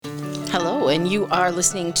Hello, and you are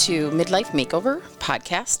listening to Midlife Makeover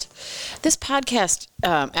podcast. This podcast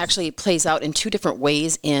actually plays out in two different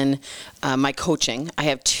ways in my coaching. I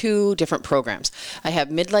have two different programs. I have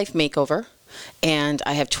Midlife Makeover, and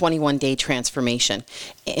I have 21-day transformation.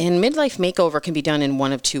 And Midlife Makeover can be done in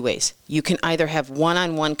one of two ways. You can either have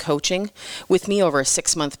one-on-one coaching with me over a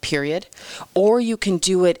 6-month period, or you can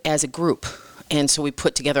do it as a group. And so we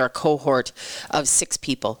put together a cohort of 6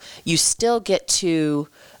 people. You still get to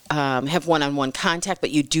have one-on-one contact,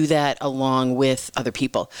 but you do that along with other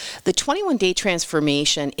people. The 21-day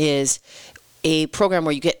transformation is a program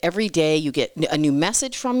where you get every day, you get a new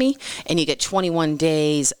message from me, and you get 21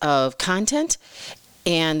 days of content.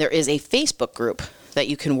 And there is a Facebook group that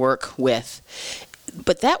you can work with.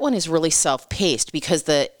 But that one is really self-paced because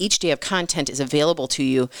each day of content is available to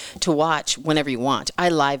you to watch whenever you want. I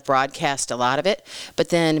live broadcast a lot of it, but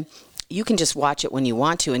then you can just watch it when you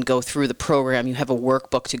want to and go through the program. You have a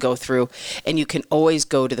workbook to go through, and you can always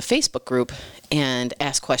go to the Facebook group and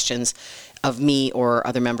ask questions of me or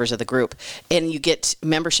other members of the group. And you get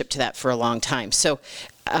membership to that for a long time. So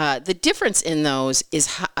the difference in those is,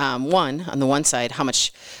 one, on the one side, how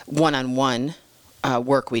much one-on-one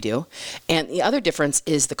work we do, and the other difference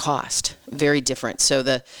is the cost. Very different. So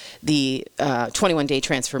the 21-day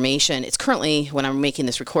transformation, it's currently, when I'm making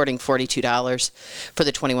this recording, $42 for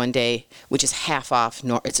the 21-day, which is half off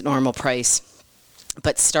its normal price.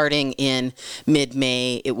 But starting in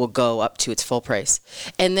mid-May, it will go up to its full price.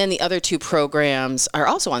 And then the other two programs are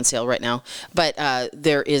also on sale right now, but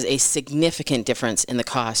there is a significant difference in the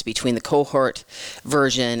cost between the cohort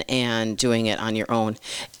version and doing it on your own.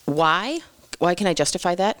 Why? Why can I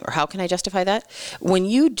justify that? Or how can I justify that? When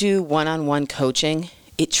you do one-on-one coaching,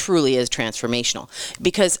 it truly is transformational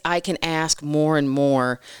because I can ask more and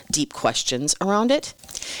more deep questions around it.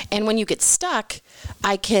 And when you get stuck,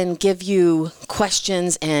 I can give you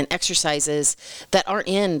questions and exercises that aren't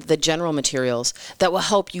in the general materials that will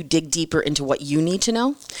help you dig deeper into what you need to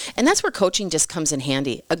know. And that's where coaching just comes in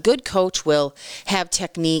handy. A good coach will have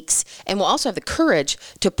techniques and will also have the courage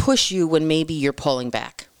to push you when maybe you're pulling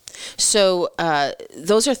back. So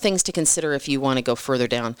those are things to consider if you want to go further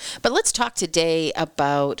down. But let's talk today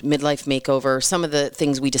about Midlife Makeover, some of the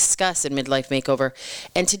things we discuss in Midlife Makeover.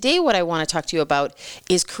 And today what I want to talk to you about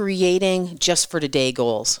is creating just for today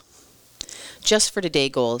goals. Just for today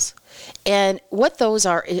goals. And what those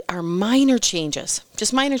are minor changes,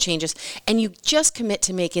 just minor changes. And you just commit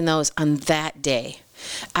to making those on that day.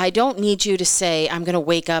 I don't need you to say, I'm going to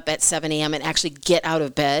wake up at 7 a.m. and actually get out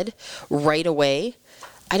of bed right away.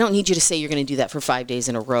 I don't need you to say you're going to do that for 5 days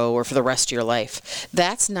in a row or for the rest of your life.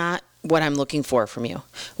 That's not what I'm looking for from you.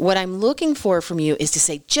 What I'm looking for from you is to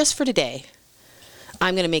say, just for today,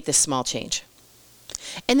 I'm going to make this small change.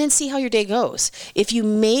 And then see how your day goes. If you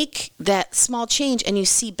make that small change and you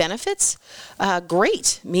see benefits,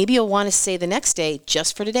 great. Maybe you'll want to say the next day,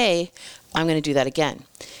 just for today, I'm going to do that again.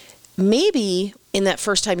 Maybe in that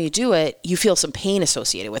first time you do it, you feel some pain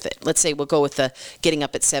associated with it. Let's say we'll go with the getting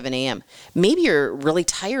up at 7 a.m. Maybe you're really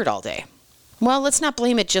tired all day. Well, let's not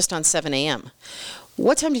blame it just on 7 a.m.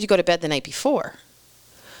 What time did you go to bed the night before?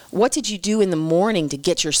 What did you do in the morning to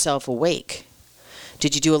get yourself awake?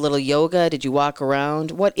 Did you do a little yoga? Did you walk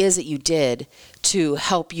around? What is it you did to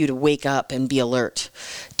help you to wake up and be alert?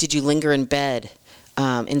 Did you linger in bed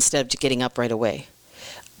instead of getting up right away?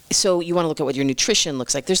 So you want to look at what your nutrition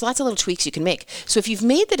looks like. There's lots of little tweaks you can make. So if you've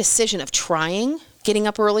made the decision of trying getting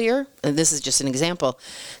up earlier, and this is just an example,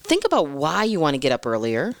 think about why you want to get up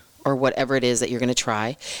earlier or whatever it is that you're going to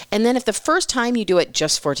try. And then if the first time you do it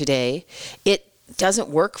just for today, it doesn't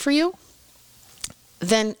work for you,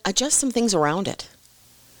 then adjust some things around it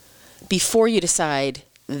before you decide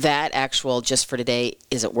that actual just for today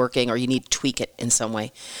isn't working or you need to tweak it in some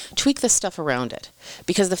way. Tweak the stuff around it.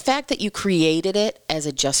 Because the fact that you created it as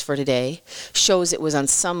a just for today shows it was on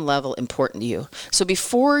some level important to you. So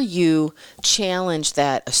before you challenge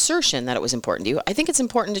that assertion that it was important to you, I think it's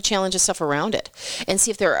important to challenge the stuff around it and see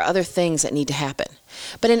if there are other things that need to happen.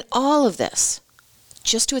 But in all of this,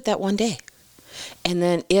 just do it that one day. And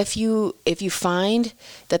then if you find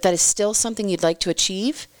that is still something you'd like to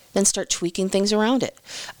achieve, then start tweaking things around it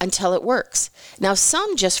until it works. Now,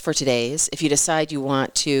 some just for today's, if you decide you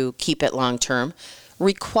want to keep it long term,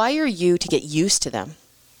 require you to get used to them.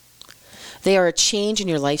 They are a change in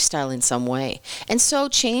your lifestyle in some way. And so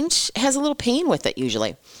change has a little pain with it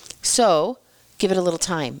usually. So give it a little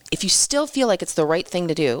time. If you still feel like it's the right thing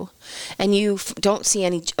to do and you don't see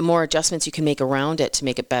any more adjustments you can make around it to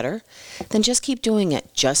make it better, then just keep doing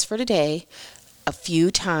it just for today, a few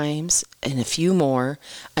times and a few more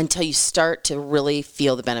until you start to really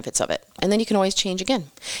feel the benefits of it. And then you can always change again.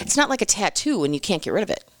 It's not like a tattoo and you can't get rid of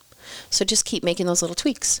it. So just keep making those little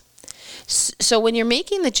tweaks. So when you're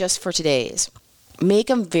making the just for todays, make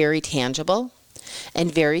them very tangible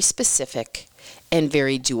and very specific and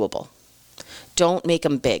very doable. Don't make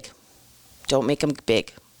them big. Don't make them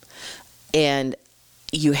big. And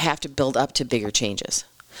you have to build up to bigger changes.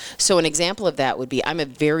 So an example of that would be, I'm a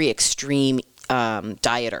very extreme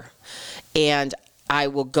dieter. And I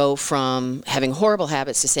will go from having horrible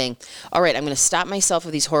habits to saying, all right, I'm going to stop myself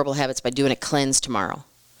of these horrible habits by doing a cleanse tomorrow.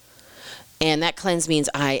 And that cleanse means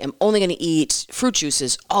I am only going to eat fruit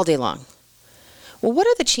juices all day long. Well, what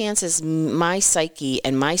are the chances my psyche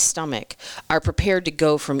and my stomach are prepared to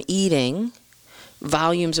go from eating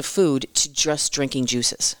volumes of food to just drinking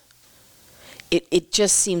juices? It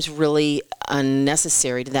just seems really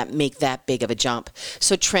unnecessary to make that big of a jump.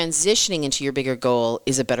 So transitioning into your bigger goal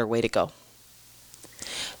is a better way to go.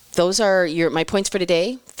 Those are my points for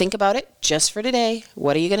today. Think about it just for today.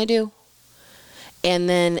 What are you going to do? And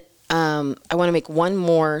then I want to make one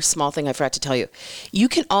more small thing I forgot to tell you. You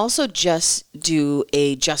can also just do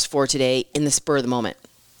a just for today in the spur of the moment.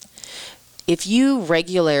 If you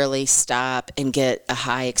regularly stop and get a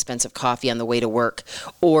high expensive coffee on the way to work,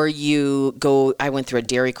 or I went through a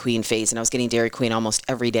Dairy Queen phase and I was getting Dairy Queen almost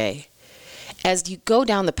every day. As you go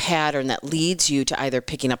down the pattern that leads you to either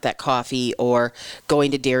picking up that coffee or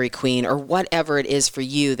going to Dairy Queen or whatever it is for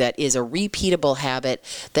you that is a repeatable habit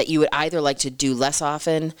that you would either like to do less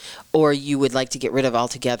often or you would like to get rid of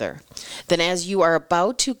altogether, then as you are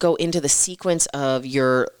about to go into the sequence of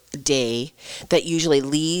your day that usually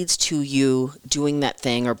leads to you doing that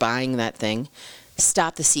thing or buying that thing,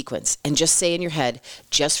 stop the sequence and just say in your head,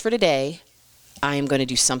 just for today, I am going to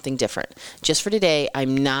do something different. Just for today,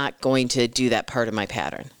 I'm not going to do that part of my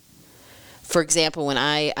pattern. For example, when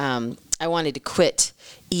I wanted to quit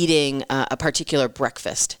eating a particular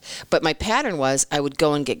breakfast, but my pattern was I would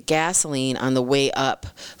go and get gasoline on the way up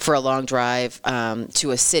for a long drive to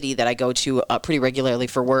a city that I go to pretty regularly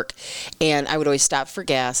for work, and I would always stop for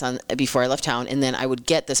gas before I left town, and then I would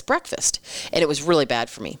get this breakfast, and it was really bad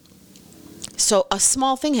for me. So a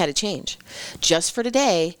small thing had to change. Just for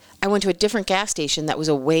today, I went to a different gas station that was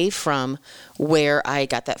away from where I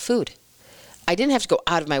got that food. I didn't have to go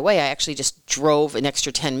out of my way. I actually just drove an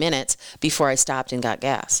extra 10 minutes before I stopped and got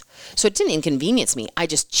gas. So it didn't inconvenience me. I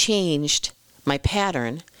just changed my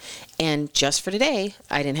pattern, and just for today,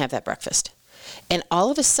 I didn't have that breakfast. And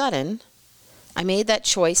all of a sudden, I made that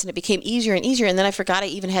choice, and it became easier and easier, and then I forgot I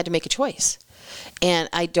even had to make a choice. And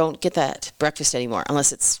I don't get that breakfast anymore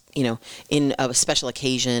unless it's, in a special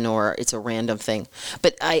occasion or it's a random thing.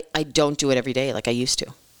 But I don't do it every day like I used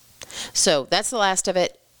to. So that's the last of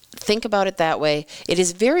it. Think about it that way. It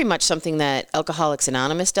is very much something that Alcoholics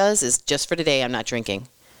Anonymous does, is just for today, I'm not drinking.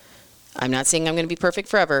 I'm not saying I'm going to be perfect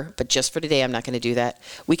forever, but just for today, I'm not going to do that.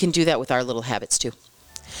 We can do that with our little habits too.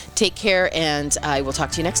 Take care, and I will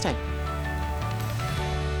talk to you next time.